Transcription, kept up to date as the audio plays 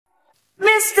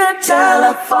Mr.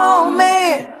 Telephone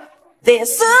Man,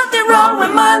 there's something wrong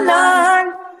with my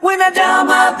line. When I dial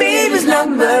my baby's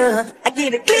number, I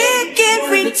get a click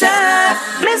every time.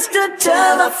 Mr.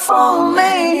 Telephone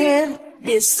Man,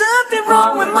 there's something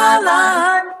wrong with my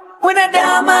line. When I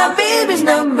dial my baby's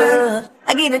number,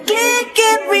 I get a click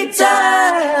every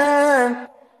time.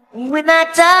 When I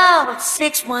dial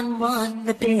 611,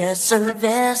 the beer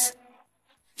service,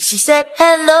 she said,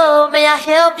 hello, may I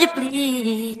help you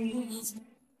please?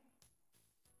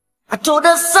 I told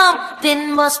her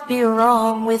something must be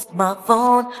wrong with my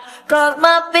phone, 'cause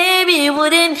my baby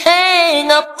wouldn't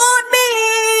hang up on me.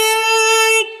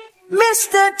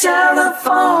 Mr.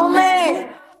 Telephone Man,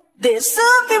 there's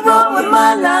something wrong with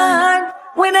my line.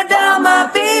 When I dial my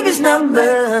baby's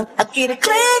number, I get a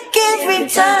click every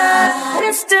time.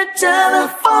 Mr.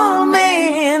 Telephone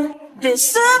Man, there's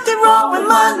something wrong with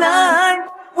my line.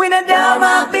 When I dial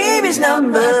my baby's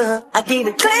number, I get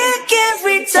a click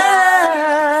every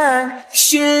time.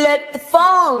 She let the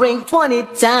phone ring 20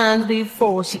 times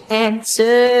before she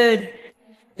answered.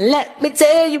 Let me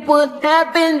tell you what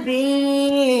happened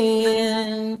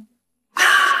then.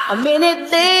 A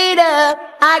minute later,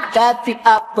 I got the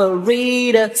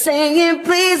operator saying,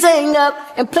 please hang up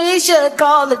and please your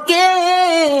call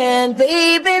again.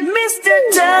 Baby, Mr.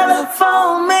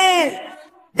 Telephone Man,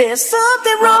 there's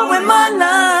something wrong with my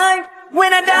line.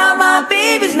 When I dial my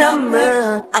baby's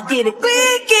number, I get a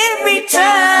click every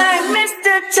time.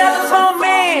 Mr. Telephone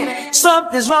Man,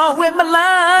 something's wrong with my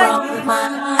line.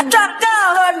 I try to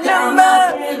dial her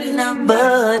number,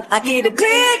 but I get a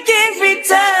click every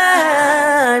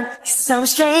time. Some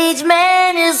strange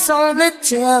man is on the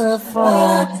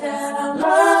telephone.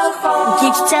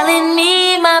 Keeps telling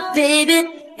me my baby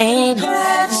ain't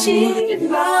home.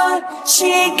 She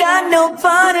ain't got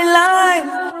nobody like.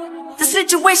 The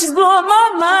situation's blowing my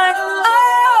mind.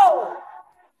 Oh,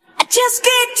 I just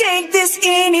can't take this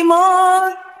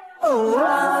anymore.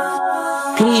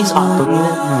 Please,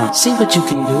 operator, see what you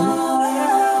can do.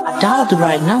 I dialed the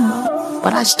right number,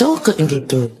 but I still couldn't get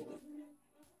through.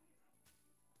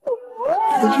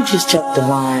 Will you just check the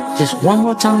line just one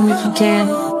more time if you can?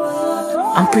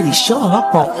 I'm pretty sure her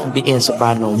phone won't be answered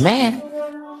by no man.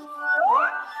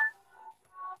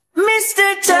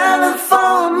 Mr.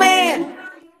 Telephone Man,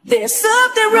 there's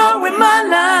something wrong with my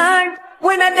line.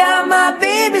 When I dial my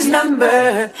baby's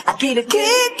number, I get a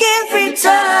click every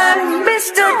time.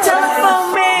 Mr.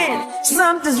 Telephone Man,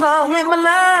 something's wrong with my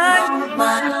line.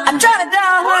 I try to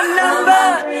dial her number,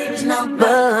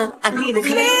 but I get a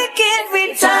click every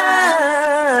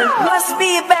time. Must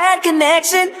be a bad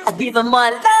connection. I give her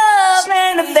more love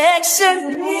and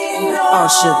affection. Oh,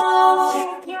 shit.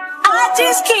 I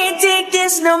just can't take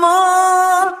this no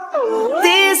more.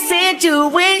 This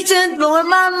situation's blowing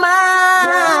my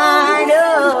mind.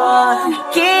 Oh,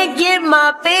 can't get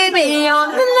my baby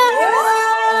on the line.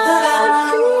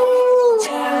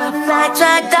 I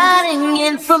tried dialing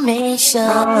information.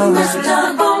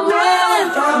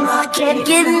 I can't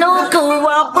get no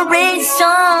cooperation.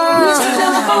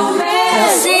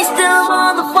 She's still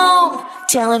on the phone,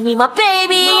 telling me my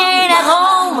baby ain't at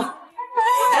home.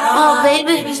 Oh,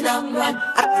 baby,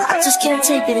 I just can't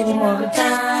take it anymore.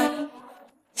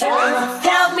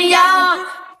 Help me out,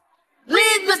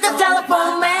 please, Mr.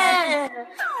 Telephone Man.